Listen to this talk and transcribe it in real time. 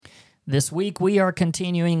This week we are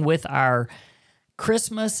continuing with our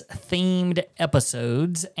Christmas-themed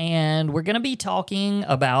episodes, and we're going to be talking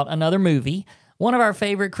about another movie, one of our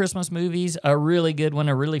favorite Christmas movies, a really good one,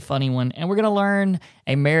 a really funny one, and we're going to learn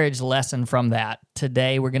a marriage lesson from that.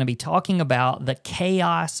 Today we're going to be talking about the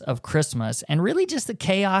chaos of Christmas, and really just the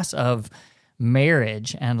chaos of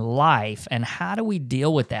marriage and life, and how do we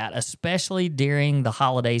deal with that, especially during the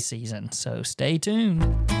holiday season. So stay tuned.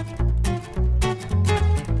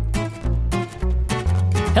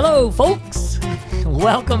 Hello, folks.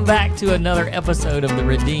 Welcome back to another episode of the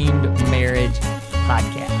Redeemed Marriage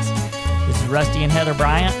Podcast. This is Rusty and Heather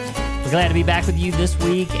Bryant. We're glad to be back with you this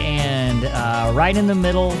week and right in the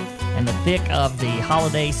middle and the thick of the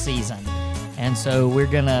holiday season. And so we're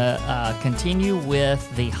going to continue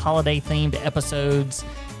with the holiday-themed episodes.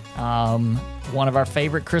 One of our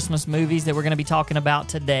favorite Christmas movies that we're going to be talking about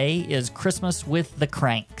today is Christmas with the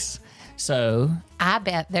Cranks. So I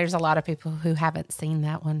bet there's a lot of people who haven't seen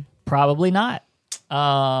that one. Probably not.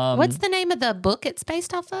 What's the name of the book it's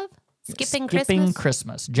based off of? Skipping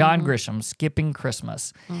Christmas. John Grisham, Skipping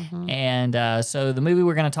Christmas. And so the movie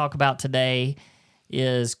we're going to talk about today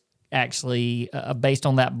is actually based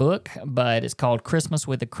on that book, but it's called Christmas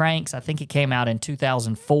with the Cranks. I think it came out in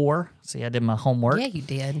 2004. See, I did my homework. Yeah, you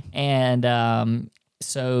did. And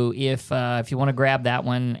so if you want to grab that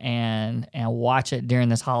one and watch it during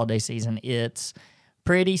this holiday season, it's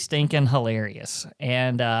pretty stinking hilarious.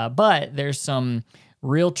 And but there's some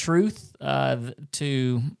real truth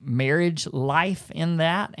to marriage life in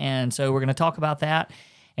that, and so we're going to talk about that.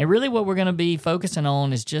 And really what we're going to be focusing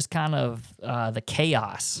on is just kind of the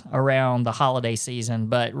chaos around the holiday season.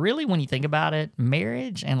 But really, when you think about it,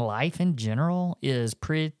 marriage and life in general is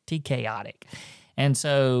pretty chaotic. And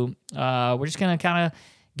so we're just going to kind of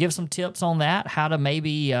give some tips on that, how to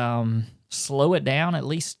maybe slow it down, at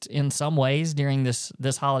least in some ways during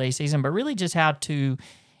this holiday season, but really just how to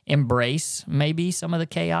embrace maybe some of the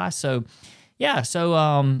chaos. So yeah,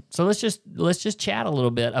 so let's just chat a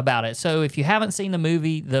little bit about it. So if you haven't seen the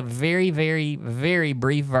movie, the very, very, very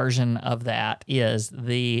brief version of that is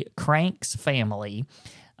the Cranks family.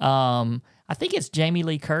 I think it's Jamie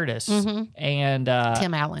Lee Curtis and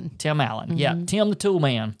Tim Allen. Yeah, Tim the Tool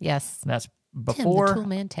Man. Yes. That's before Tim the Tool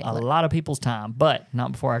Man a Taylor. lot of people's time, but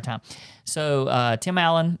not before our time. So Tim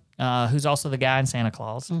Allen, who's also the guy in Santa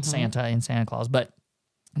Claus, Santa in Santa Claus. But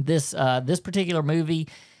this particular movie,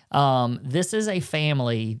 this is a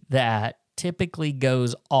family that typically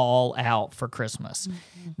goes all out for Christmas.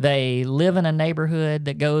 They live in a neighborhood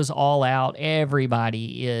that goes all out.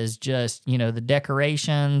 Everybody is just, the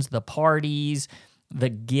decorations, the parties, the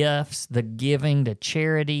gifts, the giving, the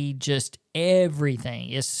charity, just everything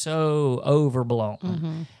is so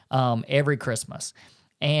overblown every Christmas.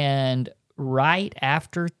 And right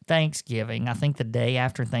after Thanksgiving, I think the day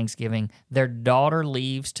after Thanksgiving, their daughter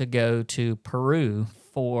leaves to go to Peru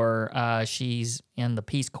for she's in the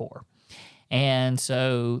Peace Corps. And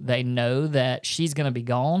so they know that she's going to be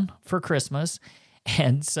gone for Christmas.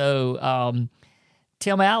 And so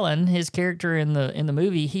Tim Allen, his character in the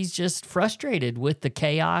movie, he's just frustrated with the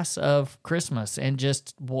chaos of Christmas and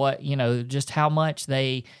just just how much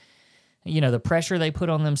they, the pressure they put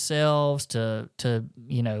on themselves to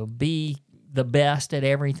be the best at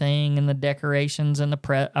everything and the decorations and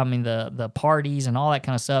the parties and all that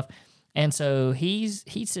kind of stuff. And so he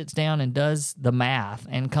sits down and does the math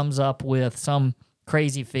and comes up with some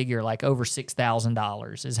crazy figure like over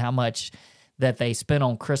 $6,000 is how much that they spent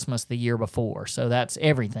on Christmas the year before. So that's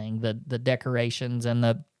everything, the decorations and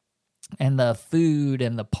the food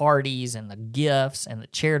and the parties and the gifts and the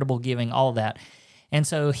charitable giving, all that. And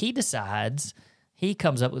so he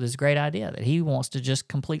comes up with this great idea that he wants to just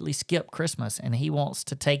completely skip Christmas, and he wants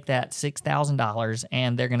to take that $6,000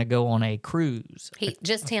 and they're going to go on a cruise.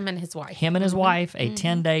 Just him and his wife. Him and his wife, a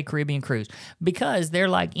 10-day Caribbean cruise, because they're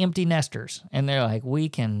like empty nesters, and they're like, we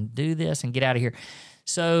can do this and get out of here.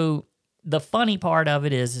 So the funny part of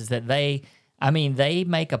it is that they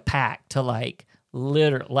make a pact to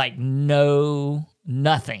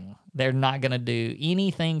nothing. They're not going to do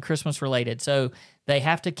anything Christmas related. So they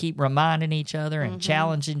have to keep reminding each other and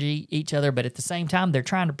challenging each other, but at the same time, they're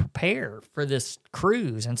trying to prepare for this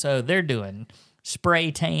cruise. And so they're doing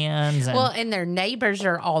spray tans. And their neighbors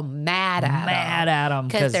are all mad at them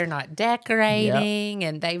because they're not decorating,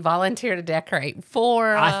 and they volunteer to decorate for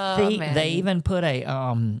them. I think they even put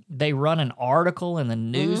they run an article in the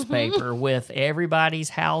newspaper with everybody's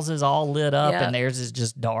houses all lit up, and theirs is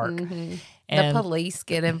just dark. And the police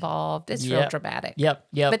get involved. It's real dramatic. Yep.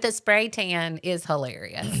 But the spray tan is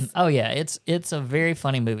hilarious. Oh yeah, it's a very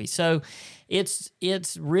funny movie. So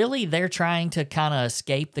it's really they're trying to kind of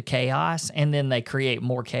escape the chaos, and then they create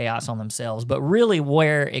more chaos on themselves. But really,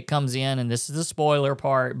 where it comes in, and this is the spoiler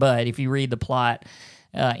part, but if you read the plot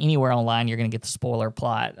anywhere online, you're going to get the spoiler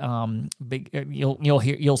plot.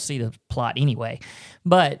 You'll see the plot anyway.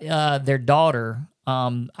 But their daughter,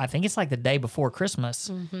 I think it's like the day before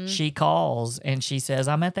Christmas, she calls and she says,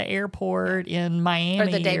 "I'm at the airport in Miami."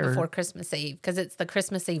 Or the day before Christmas Eve, because it's the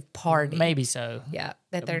Christmas Eve party. Maybe so. Yeah,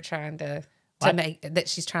 that they're trying to make, that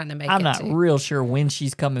she's trying to make. I'm not real sure when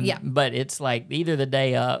she's coming, but it's like either the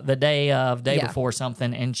day before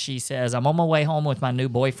something, and she says, "I'm on my way home with my new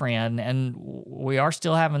boyfriend, and we are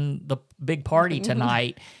still having the big party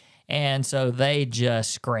tonight." And so they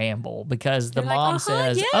just scramble because the mom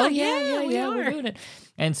says, "Oh yeah, we're doing it."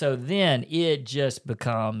 And so then it just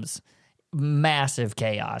becomes massive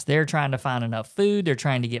chaos. They're trying to find enough food. They're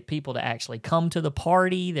trying to get people to actually come to the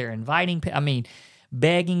party. They're inviting,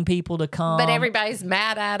 begging people to come. But everybody's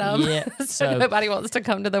mad at them. Yeah, so nobody wants to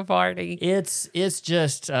come to the party. It's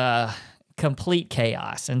just complete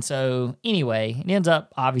chaos. And so anyway, it ends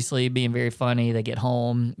up obviously being very funny. They get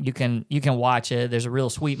home. You can watch it. There's a real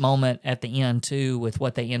sweet moment at the end too with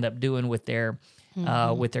what they end up doing with their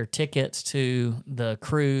tickets to the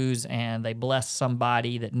cruise, and they bless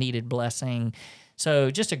somebody that needed blessing. So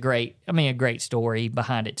just a great story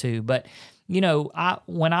behind it too. But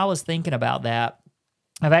when I was thinking about that,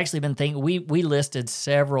 I've actually been thinking, we listed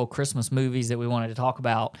several Christmas movies that we wanted to talk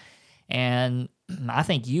about, and I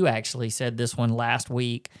think you actually said this one last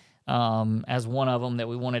week as one of them that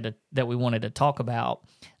we wanted to talk about,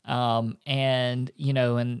 and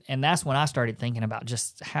that's when I started thinking about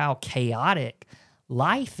just how chaotic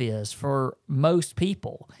life is for most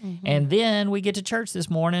people. And then we get to church this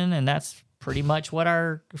morning, and that's pretty much what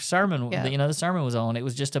our sermon, the sermon was on. It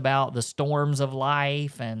was just about the storms of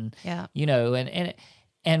life, and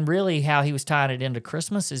and really how he was tying it into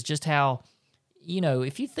Christmas is just how,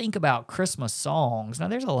 if you think about Christmas songs, now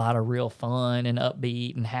there's a lot of real fun and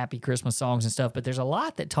upbeat and happy Christmas songs and stuff, but there's a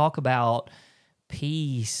lot that talk about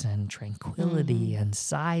peace and tranquility and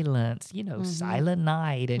silence, Silent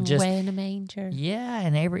Night and just way in a manger. Yeah,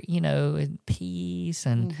 and and peace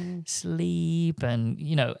and sleep and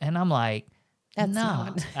and I'm like, that's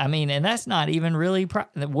not. And that's not even really.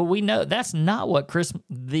 We know that's not what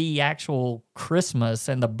the actual Christmas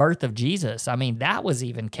and the birth of Jesus. That was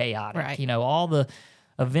even chaotic. Right. All the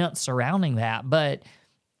events surrounding that. But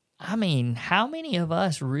how many of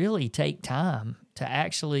us really take time to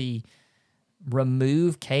actually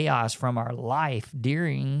remove chaos from our life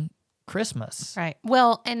during Christmas? Right.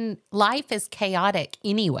 Well, and life is chaotic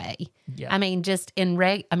anyway. Yeah. Just in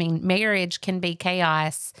marriage can be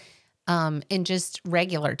chaos. In just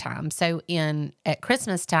regular time. So at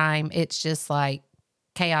Christmas time, it's just like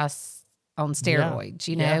chaos on steroids,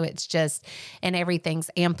 it's just, and everything's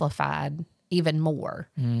amplified even more.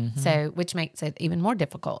 So, which makes it even more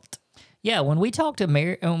difficult. Yeah. When we talk to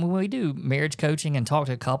when we do marriage coaching and talk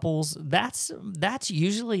to couples, that's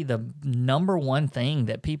usually the number one thing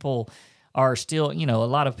that people are still, a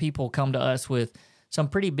lot of people come to us with some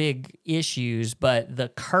pretty big issues, but the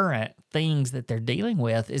current things that they're dealing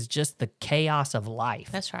with is just the chaos of life.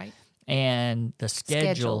 That's right. And the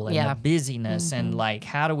schedule and the busyness and like,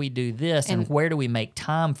 how do we do this and where do we make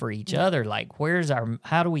time for each other? Like,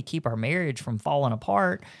 how do we keep our marriage from falling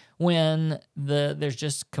apart when there's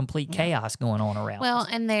just complete chaos going on around? Well,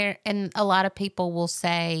 and a lot of people will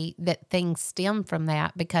say that things stem from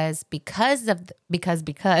that because of the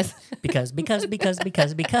chaos, because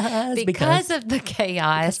of the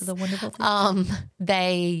chaos, because of the wonderful things.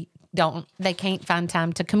 They can't find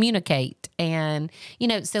time to communicate. And,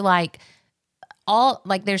 so like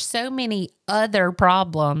there's so many other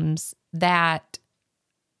problems that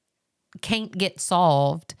can't get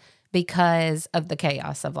solved because of the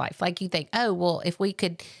chaos of life. Like you think, oh, well, if we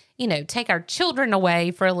could, take our children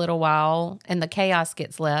away for a little while and the chaos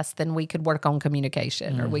gets less, then we could work on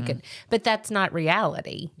communication or we could, but that's not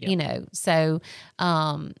reality, So,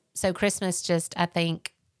 so Christmas just, I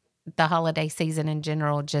think, the holiday season in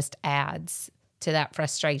general just adds to that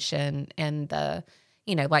frustration and the,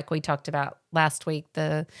 like we talked about last week,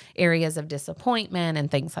 the areas of disappointment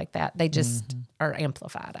and things like that. They just are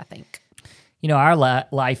amplified, I think. Our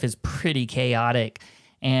life is pretty chaotic,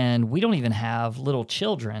 and we don't even have little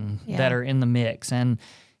children that are in the mix. And,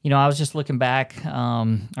 I was just looking back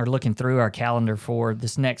or looking through our calendar for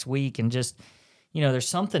this next week, and just, there's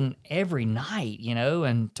something every night,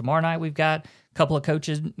 and tomorrow night we've got couple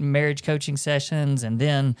of marriage coaching sessions, and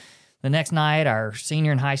then the next night our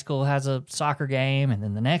senior in high school has a soccer game, and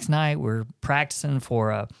then the next night we're practicing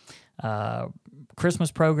for a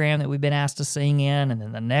Christmas program that we've been asked to sing in. And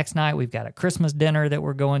then the next night we've got a Christmas dinner that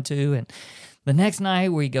we're going to. And the next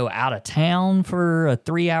night we go out of town for a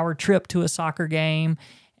 3-hour trip to a soccer game.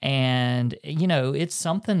 And, it's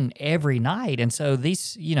something every night. And so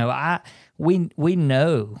these, we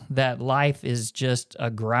know that life is just a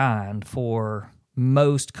grind for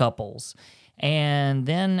most couples. And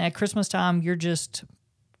then at Christmas time, you're just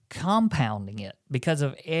compounding it because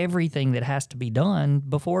of everything that has to be done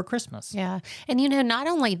before Christmas. Yeah. And, not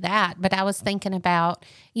only that, but I was thinking about,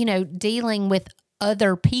 dealing with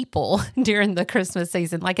other people during the Christmas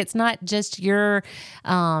season. Like, it's not just your,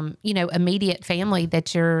 immediate family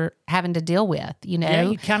that you're having to deal with, Yeah,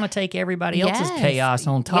 you kind of take everybody else's chaos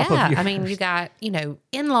on top of yours. I mean, you got,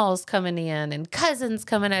 in-laws coming in and cousins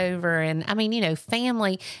coming over and,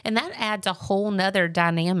 family. And that adds a whole nother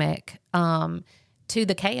dynamic to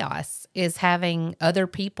the chaos, is having other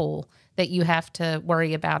people that you have to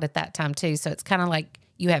worry about at that time too. So it's kind of like,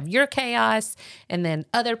 you have your chaos, and then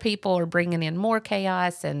other people are bringing in more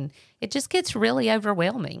chaos, and it just gets really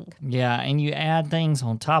overwhelming. Yeah, and you add things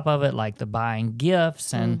on top of it, like the buying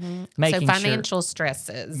gifts and making financial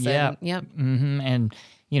stresses. Yeah, and, and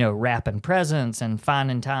wrapping presents and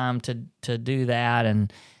finding time to do that,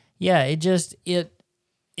 and yeah,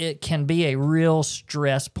 it can be a real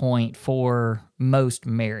stress point for most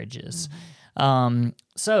marriages.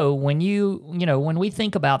 So when when we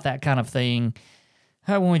think about that kind of thing.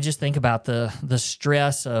 When we just think about the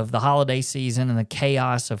stress of the holiday season and the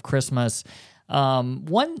chaos of Christmas,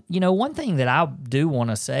 one thing that I do want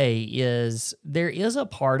to say is there is a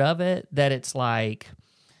part of it that it's like,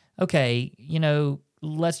 okay,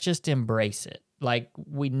 let's just embrace it. Like,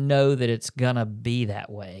 we know that it's gonna be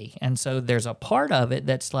that way, and so there's a part of it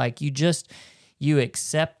that's like you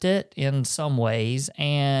accept it in some ways,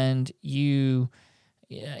 and you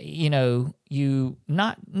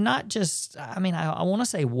not just, I want to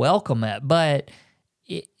say welcome it, but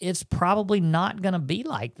it's probably not going to be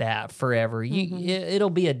like that forever. It'll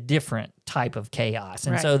be a different type of chaos.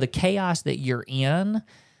 And so the chaos that you're in,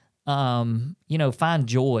 find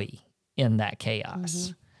joy in that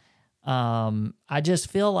chaos. I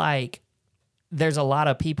just feel like there's a lot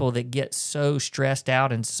of people that get so stressed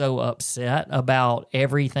out and so upset about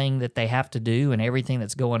everything that they have to do and everything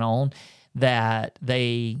that's going on, that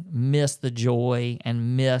they miss the joy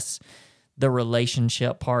and miss the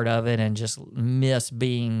relationship part of it, and just miss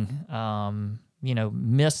being,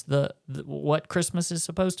 miss the what Christmas is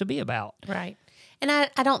supposed to be about. Right. And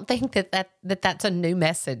I don't think that's a new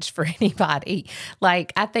message for anybody.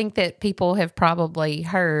 Like, I think that people have probably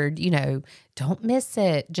heard, don't miss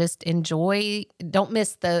it. Just enjoy. Don't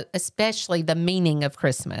miss especially the meaning of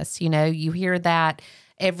Christmas. You hear that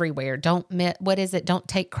everywhere. Don't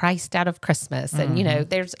take Christ out of Christmas. And,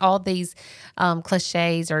 there's all these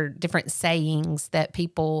cliches or different sayings that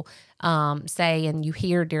people say and you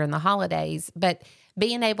hear during the holidays. But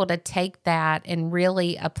being able to take that and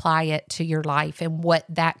really apply it to your life and what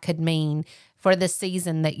that could mean for the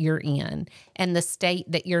season that you're in and the state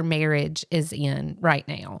that your marriage is in right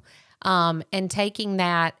now. And taking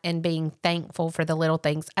that and being thankful for the little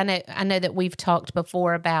things. I know that we've talked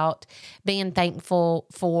before about being thankful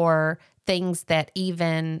for things that,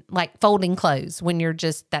 even like folding clothes, when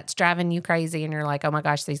that's driving you crazy and you're like, oh my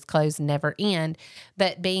gosh, these clothes never end.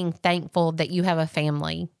 But being thankful that you have a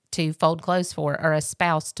family to fold clothes for, or a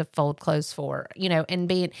spouse to fold clothes for,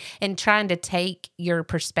 and trying to take your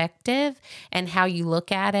perspective and how you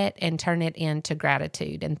look at it and turn it into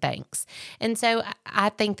gratitude and thanks. And so I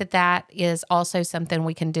think that is also something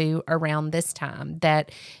we can do around this time,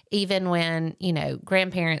 that even when,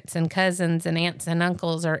 grandparents and cousins and aunts and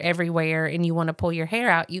uncles are everywhere and you want to pull your hair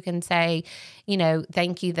out, you can say,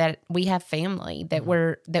 thank you that we have family that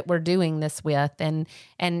we're doing this with, and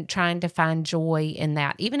trying to find joy in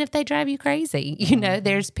that. Even if they drive you crazy,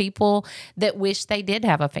 there's people that wish they did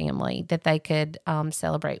have a family that they could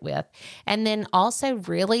celebrate with. And then also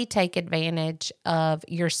really take advantage of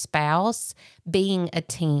your spouse being a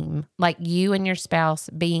team, like you and your spouse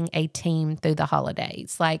being a team through the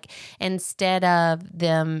holidays. Like, instead of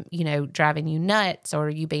them, driving you nuts or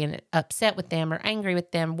you being upset with them or angry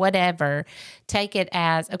with them, whatever, take it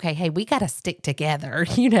as, okay, hey, we got to stick together.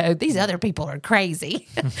 These other people are crazy,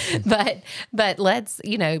 but let's,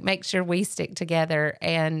 make sure we stick together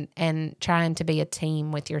and trying to be a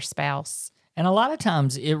team with your spouse. And a lot of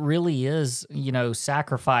times it really is,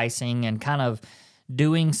 sacrificing and kind of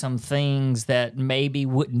doing some things that maybe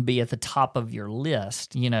wouldn't be at the top of your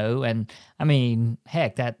list, and I mean,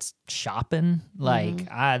 heck, that's shopping. Like,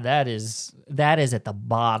 that is at the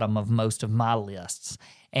bottom of most of my lists.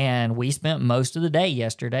 And we spent most of the day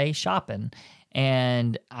yesterday shopping.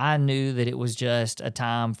 And I knew that it was just a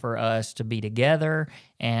time for us to be together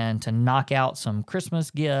and to knock out some Christmas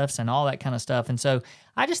gifts and all that kind of stuff. And so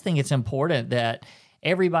I just think it's important that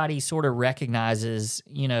everybody sort of recognizes,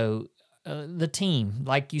 the team,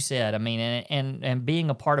 like you said. I mean, and being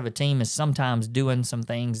a part of a team is sometimes doing some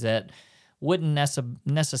things that wouldn't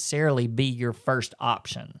necessarily be your first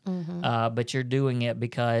option, but you're doing it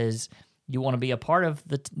because you want to be a part of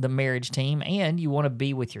the marriage team, and you want to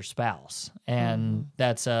be with your spouse, and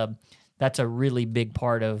that's a really big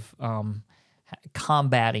part of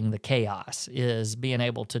combating the chaos, is being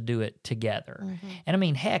able to do it together. And I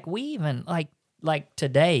mean, heck, we even like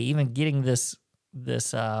today, even getting this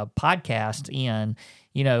podcast in.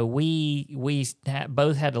 We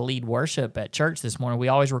both had to lead worship at church this morning. We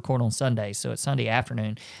always record on Sundays, so it's Sunday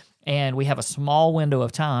afternoon. And we have a small window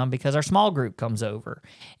of time because our small group comes over.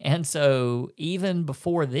 And so even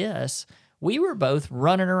before this, we were both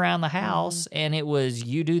running around the house, and it was,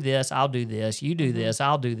 you do this, I'll do this, you do this,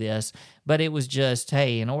 I'll do this. But it was just,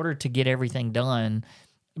 hey, in order to get everything done,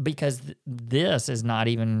 because this is not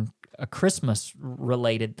even a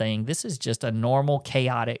Christmas-related thing. This is just a normal,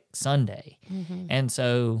 chaotic Sunday. And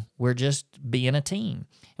so we're just being a team.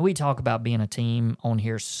 And we talk about being a team on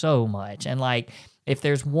here so much. And if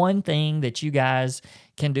there's one thing that you guys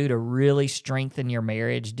can do to really strengthen your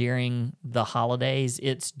marriage during the holidays,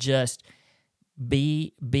 it's just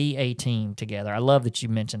be a team together. I love that you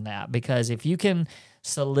mentioned that, because if you can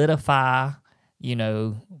solidify,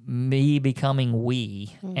 me becoming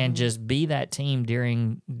we, and just be that team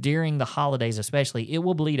during the holidays, especially, it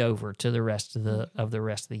will bleed over to the rest of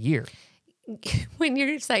the year. When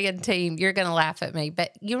you're saying team, you're going to laugh at me,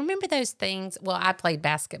 but you remember those things? Well, I played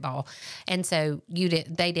basketball, and so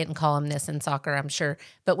they didn't call them this in soccer, I'm sure,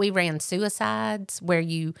 but we ran suicides where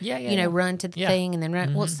you run to the thing and then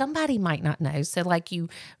run. Well, somebody might not know. So you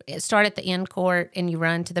start at the end court and you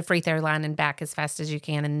run to the free throw line and back as fast as you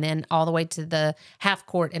can, and then all the way to the half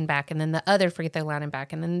court and back, and then the other free throw line and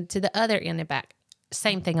back, and then to the other end and back.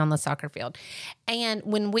 Same thing on the soccer field. And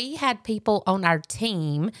when we had people on our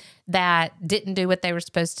team that didn't do what they were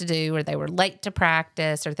supposed to do, or they were late to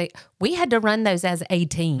practice, we had to run those as a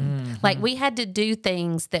team. We had to do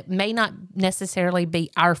things that may not necessarily be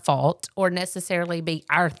our fault or necessarily be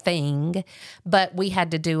our thing, but we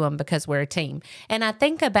had to do them because we're a team. And I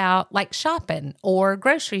think about shopping or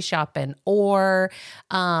grocery shopping or,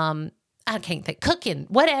 I can't think, cooking,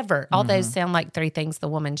 whatever. All those sound like three things the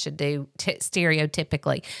woman should do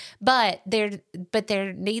stereotypically. But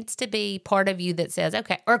there needs to be part of you that says,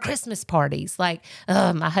 okay, or Christmas parties. My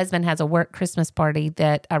husband has a work Christmas party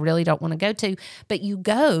that I really don't want to go to, but you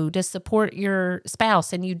go to support your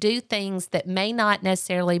spouse, and you do things that may not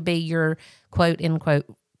necessarily be your quote unquote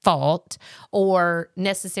fault or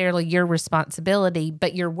necessarily your responsibility,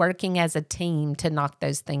 but you're working as a team to knock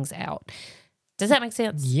those things out. Does that make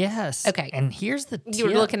sense? Yes. Okay. And here's the tip. You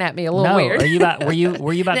were looking at me a little weird. Were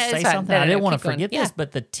you about to say something? I didn't want to forget this,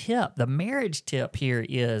 but the marriage tip here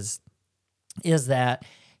is that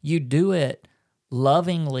you do it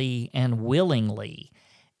lovingly and willingly,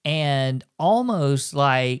 and almost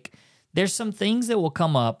there's some things that will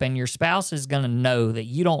come up, and your spouse is going to know that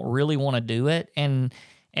you don't really want to do it, and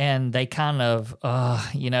they kind of,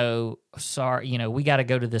 sorry, we got to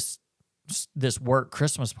go to this work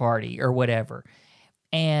Christmas party or whatever.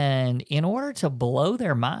 And in order to blow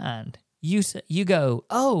their mind, you go,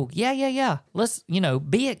 oh, yeah. Let's,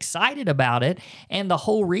 be excited about it. And the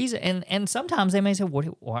whole reason, and sometimes they may say,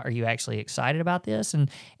 what are you actually excited about this? And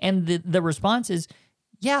the response is,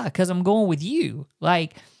 yeah, because I'm going with you.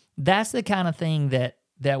 That's the kind of thing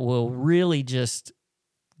that will really just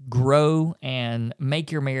grow and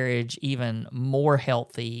make your marriage even more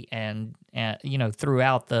healthy and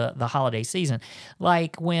throughout the holiday season.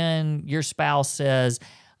 Like when your spouse says,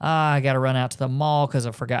 I got to run out to the mall because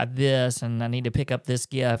I forgot this and I need to pick up this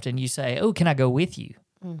gift, and you say, oh, can I go with you?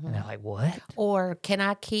 And they're like, what? Or can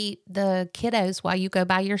I keep the kiddos while you go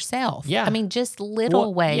by yourself? Yeah. I mean, just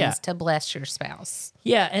little ways to bless your spouse.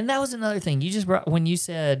 Yeah, and that was another thing you just brought when you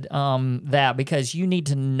said that, because you need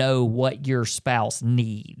to know what your spouse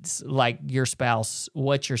needs, what your spouse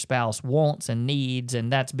wants and needs,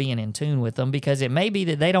 and that's being in tune with them, because it may be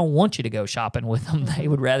that they don't want you to go shopping with them. They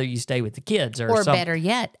would rather you stay with the kids, or better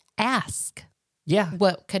yet, ask. Yeah.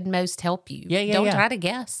 What could most help you? Yeah. Don't try to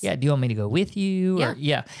guess. Yeah. Do you want me to go with you?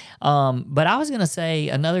 But I was going to say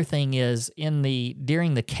another thing is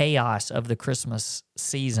during the chaos of the Christmas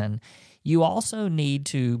season, you also need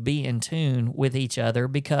to be in tune with each other,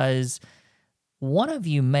 because one of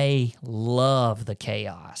you may love the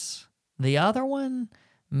chaos. The other one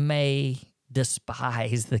may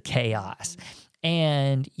despise the chaos.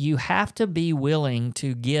 And you have to be willing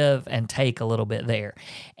to give and take a little bit there.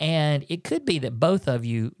 And it could be that both of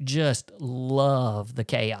you just love the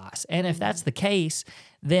chaos. And if that's the case,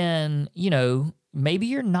 then, maybe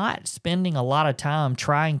you're not spending a lot of time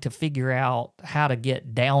trying to figure out how to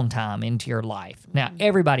get downtime into your life. Now,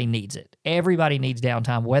 everybody needs it. Everybody needs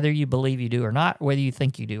downtime, whether you believe you do or not, whether you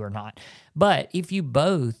think you do or not. But if you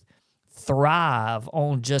both thrive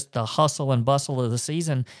on just the hustle and bustle of the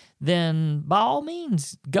season, then by all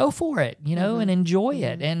means, go for it, and enjoy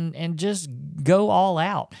it and just go all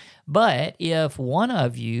out. But if one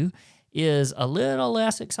of you is a little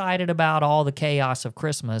less excited about all the chaos of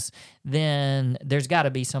Christmas, then there's got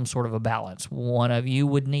to be some sort of a balance. One of you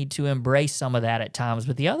would need to embrace some of that at times,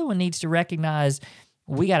 but the other one needs to recognize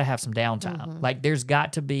we got to have some downtime. Like there's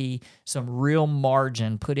got to be some real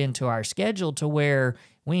margin put into our schedule to where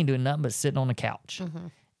we ain't doing nothing but sitting on the couch.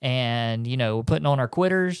 And, we're putting on our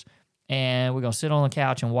quitters and we're going to sit on the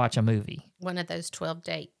couch and watch a movie. One of those 12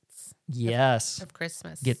 dates. Yes. Of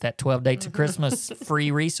Christmas. Get that 12 Dates of Christmas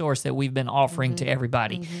free resource that we've been offering to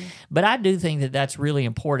everybody. But I do think that that's really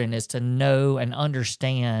important, is to know and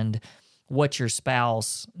understand what your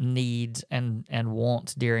spouse needs and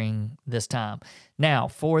wants during this time. Now,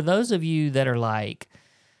 for those of you that are like,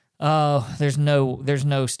 oh, there's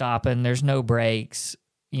no stopping, there's no breaks,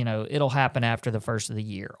 it'll happen after the first of the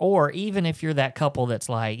year. Or even if you're that couple that's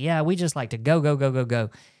like, yeah, we just like to go, go, go, go, go.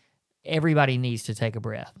 Everybody needs to take a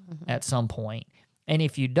breath at some point. And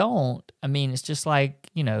if you don't, it's just like,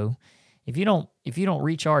 if you don't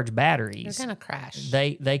recharge batteries, you're going to crash.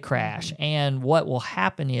 They crash. And what will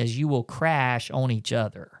happen is you will crash on each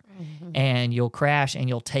other. And you'll crash and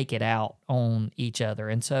you'll take it out on each other.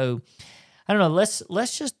 And so, I don't know,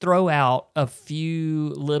 let's just throw out a few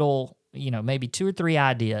little, maybe 2 or 3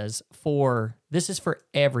 ideas this is for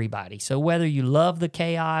everybody. So whether you love the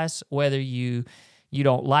chaos, whether you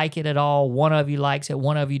don't like it at all, one of you likes it,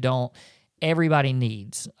 one of you don't, everybody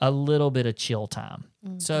needs a little bit of chill time.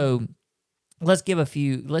 So let's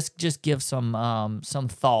just give some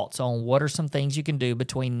thoughts on what are some things you can do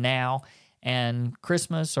between now and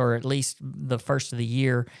Christmas, or at least the first of the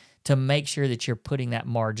year, to make sure that you're putting that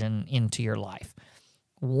margin into your life.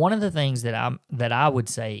 One of the things that I would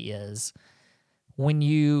say is when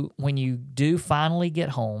you do finally get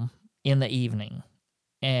home in the evening,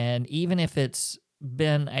 and even if it's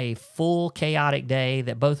been a full chaotic day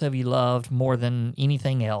that both of you loved more than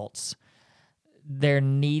anything else, there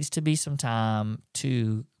needs to be some time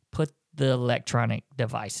to put the electronic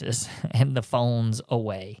devices and the phones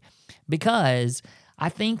away. Because I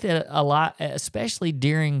think that a lot, especially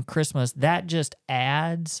during Christmas, that just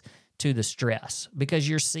adds to the stress, because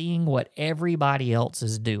you're seeing what everybody else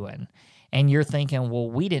is doing. And you're thinking, well,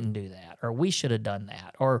 we didn't do that, or we should have done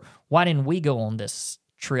that, or why didn't we go on this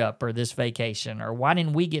trip or this vacation, or why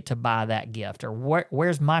didn't we get to buy that gift, or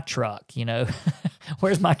where's my truck,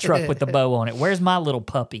 where's my truck with the bow on it, where's my little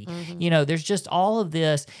puppy, there's just all of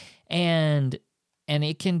this, and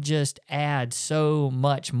it can just add so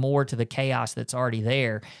much more to the chaos that's already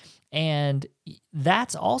there. And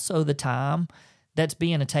that's also the time that's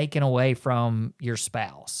being taken away from your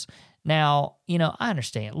spouse. Now, I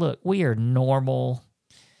understand, look, we are normal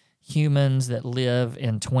humans that live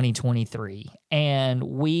in 2023, and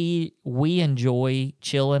we enjoy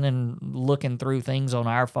chilling and looking through things on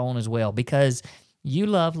our phone as well, because you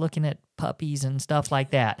love looking at puppies and stuff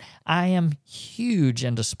like that. I am huge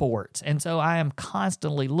into sports, and so I am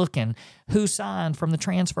constantly looking who signed from the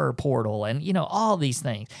transfer portal and all these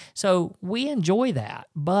things. So we enjoy that,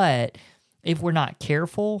 but if we're not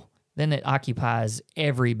careful, then it occupies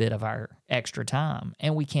every bit of our extra time,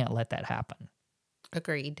 and we can't let that happen.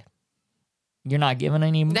 Agreed. You're not giving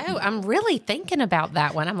any? No, I'm really thinking about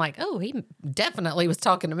that one. I'm like, oh, he definitely was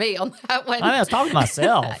talking to me on that one. I was talking to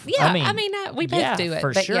myself. Yeah, we both do it.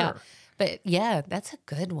 For but sure. Yeah. But yeah, that's a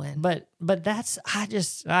good one. But that's, I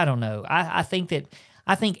don't know. I think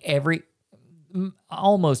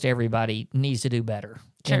almost everybody needs to do better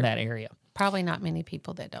in that area. Probably not many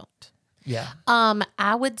people that don't. Yeah.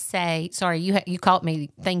 I would say, sorry, you caught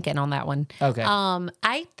me thinking on that one. Okay.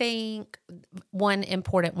 I think one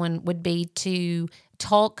important one would be to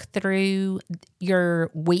talk through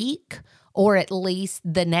your week, or at least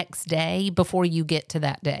the next day before you get to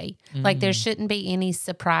that day. Like there shouldn't be any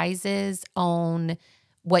surprises on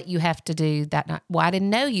what you have to do that night. Well, I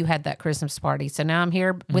didn't know you had that Christmas party, so now I'm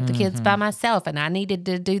here with the kids by myself, and I needed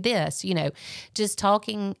to do this. Just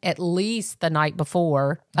talking at least the night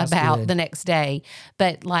before about the next day.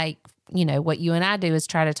 But what you and I do is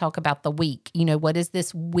try to talk about the week. What is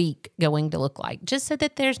this week going to look like? Just so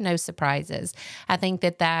that there's no surprises. I think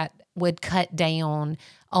that would cut down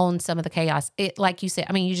on some of the chaos. It, like you said,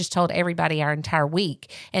 I mean, you just told everybody our entire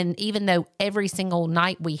week. And even though every single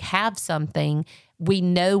night we have something, we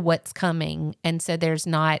know what's coming. And so there's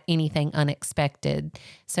not anything unexpected.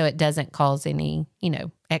 So it doesn't cause any,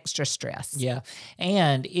 extra stress. Yeah.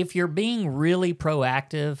 And if you're being really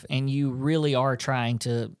proactive and you really are trying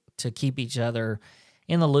to keep each other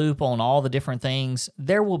in the loop on all the different things,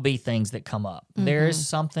 there will be things that come up. Mm-hmm. There is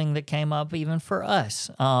something that came up even for us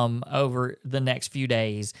over the next few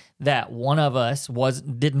days that one of us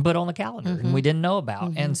didn't put on the calendar and we didn't know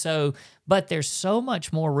about. And so, but there's so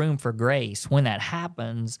much more room for grace when that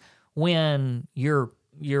happens, when you're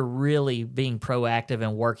really being proactive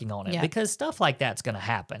and working on it, because stuff like that's going to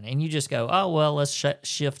happen. And you just go, oh, well, let's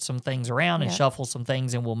shift some things around and shuffle some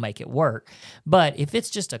things and we'll make it work. But if it's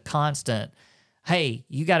just a constant, hey,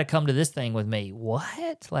 you got to come to this thing with me.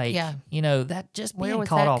 What? Like, that just being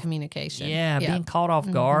caught off communication. Yeah, being caught off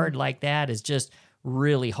guard like that is just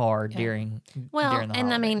really hard during the holidays.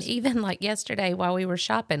 I mean, even like yesterday while we were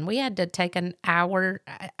shopping, we had to take an hour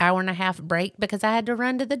and a half break because I had to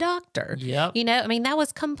run to the doctor. Yep. I mean, that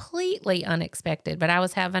was completely unexpected, but I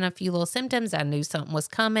was having a few little symptoms. I knew something was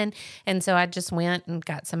coming. And so I just went and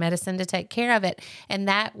got some medicine to take care of it. And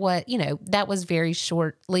that was very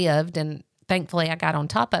short lived, and thankfully I got on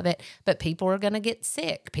top of it, but people are going to get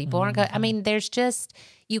sick. People aren't going, I mean, there's just,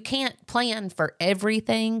 you can't plan for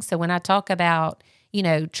everything. So when I talk about,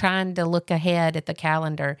 trying to look ahead at the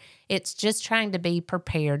calendar, it's just trying to be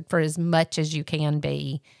prepared for as much as you can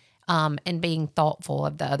be, and being thoughtful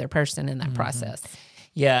of the other person in that process.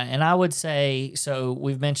 Yeah, and I would say, so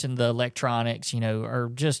we've mentioned the electronics,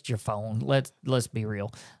 or just your phone. Let's be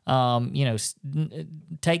real.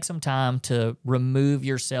 Take some time to remove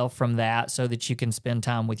yourself from that so that you can spend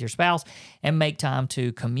time with your spouse and make time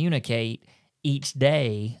to communicate each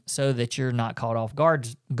day so that you're not caught off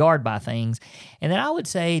guard by things. And then I would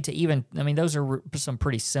say those are some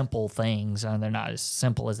pretty simple things. They're not as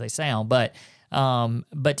simple as they sound, but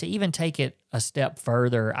to even take it a step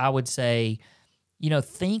further, I would say,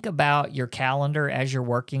 think about your calendar as you're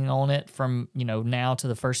working on it from, now to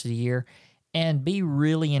the first of the year, and be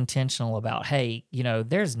really intentional about, hey,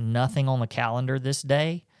 there's nothing on the calendar this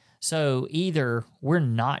day. So either we're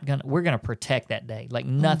going to protect that day. Like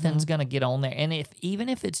nothing's going to get on there. And even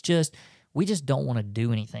if it's just, we just don't want to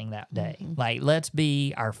do anything that day. Like, let's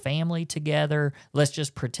be our family together. Let's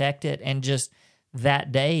just protect it. And just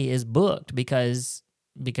that day is booked because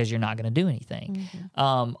you're not going to do anything.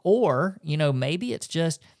 Or, maybe it's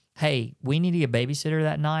just, hey, we need to get a babysitter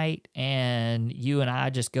that night, and you and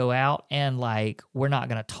I just go out and we're not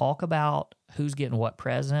going to talk about who's getting what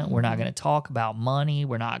present. We're not going to talk about money.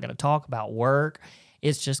 We're not going to talk about work.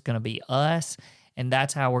 It's just going to be us. And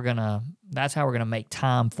that's how we're going to make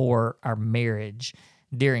time for our marriage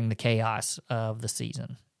during the chaos of the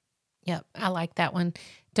season. Yep. I like that one.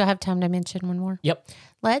 Do I have time to mention one more? Yep.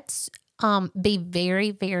 Let's be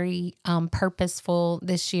very, very purposeful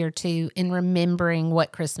this year too in remembering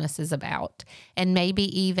what Christmas is about. And maybe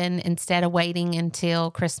even instead of waiting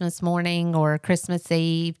until Christmas morning or Christmas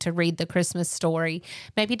Eve to read the Christmas story,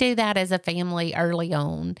 maybe do that as a family early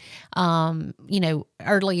on,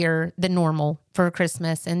 earlier than normal for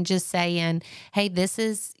Christmas, and just saying, hey, this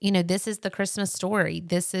is the Christmas story.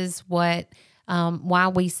 This is what why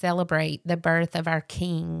we celebrate the birth of our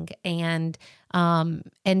King, and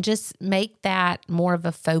just make that more of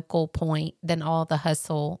a focal point than all the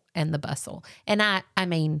hustle and the bustle. And I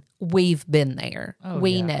mean, we've been there.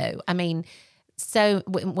 We know. I mean, so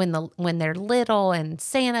when they're little and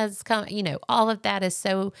Santa's coming, all of that is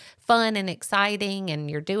so fun and exciting, and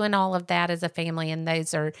you're doing all of that as a family. And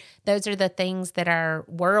those are the things that our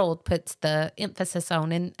world puts the emphasis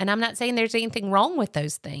on. And I'm not saying there's anything wrong with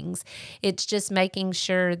those things. It's just making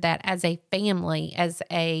sure that as a family, as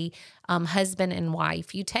a husband and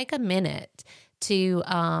wife, you take a minute to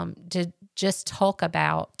just talk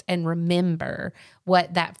about and remember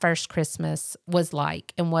what that first Christmas was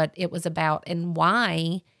like, and what it was about, and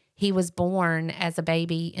why he was born as a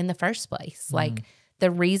baby in the first place. Like, the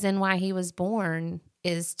reason why he was born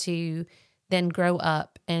is to then grow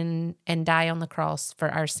up and die on the cross for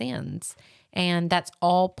our sins. And that's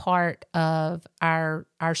all part of our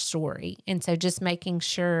story. And so just making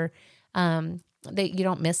sure that you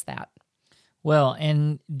don't miss that. Well,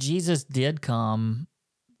 and Jesus did come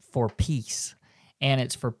for peace, and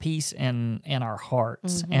it's for peace in our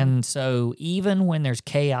hearts. And so even when there's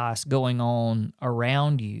chaos going on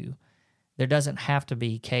around you, there doesn't have to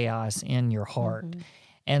be chaos in your heart.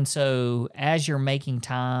 And so as you're making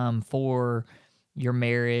time for your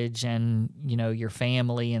marriage and, your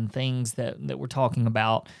family and things that we're talking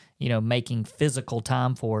about, making physical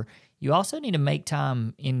time for. You also need to make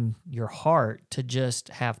time in your heart to just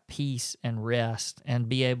have peace and rest and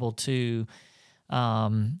be able to,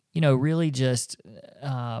 really just,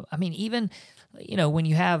 even, when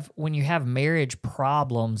you have marriage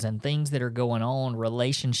problems and things that are going on,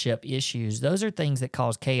 relationship issues, those are things that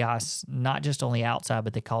cause chaos, not just on the outside,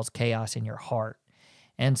 but they cause chaos in your heart.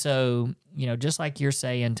 And so, just like you're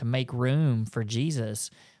saying, to make room for Jesus,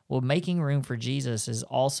 well, making room for Jesus is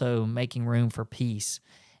also making room for peace.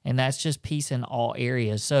 And that's just peace in all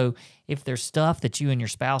areas. So if there's stuff that you and your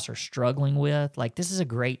spouse are struggling with, like, this is a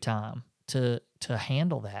great time to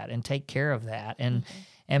handle that and take care of that and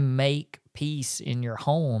make peace in your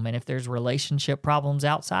home. And if there's relationship problems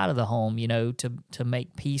outside of the home, to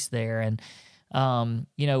make peace there. And,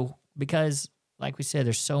 because like we said,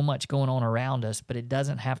 there's so much going on around us, but it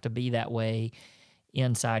doesn't have to be that way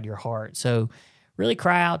inside your heart. So really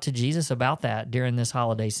cry out to Jesus about that during this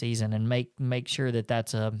holiday season, and make sure that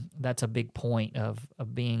that's a big point of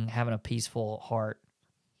having a peaceful heart.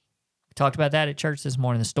 We talked about that at church this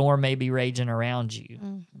morning. The storm may be raging around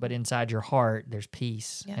you, but inside your heart there's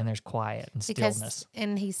peace and there's quiet and stillness.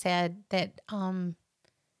 And he said that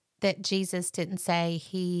that Jesus didn't say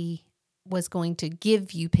he was going to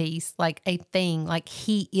give you peace, like a thing, like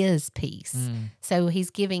he is peace. So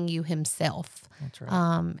he's giving you himself. That's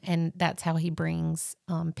right. And that's how he brings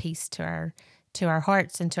peace to our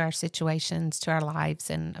hearts and to our situations, to our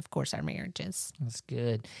lives, and of course our marriages. That's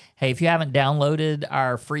good. Hey, if you haven't downloaded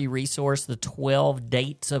our free resource, the 12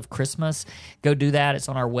 Dates of Christmas, go do that. It's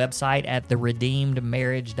on our website at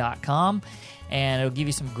theredeemedmarriage.com. And it'll give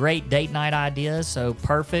you some great date night ideas. So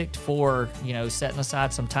perfect for, setting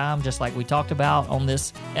aside some time, just like we talked about on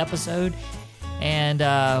this episode. And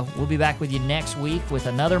we'll be back with you next week with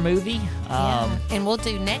another movie. And we'll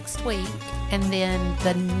do next week. And then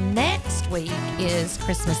the next week is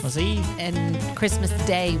Christmas Eve. And Christmas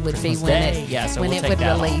Day would Christmas be when Day. it, so when we'll it take would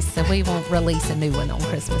that release. off. So we won't release a new one on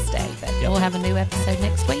Christmas Day. But we'll have a new episode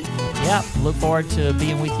next week. Yep. Look forward to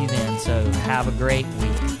being with you then. So have a great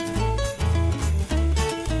week.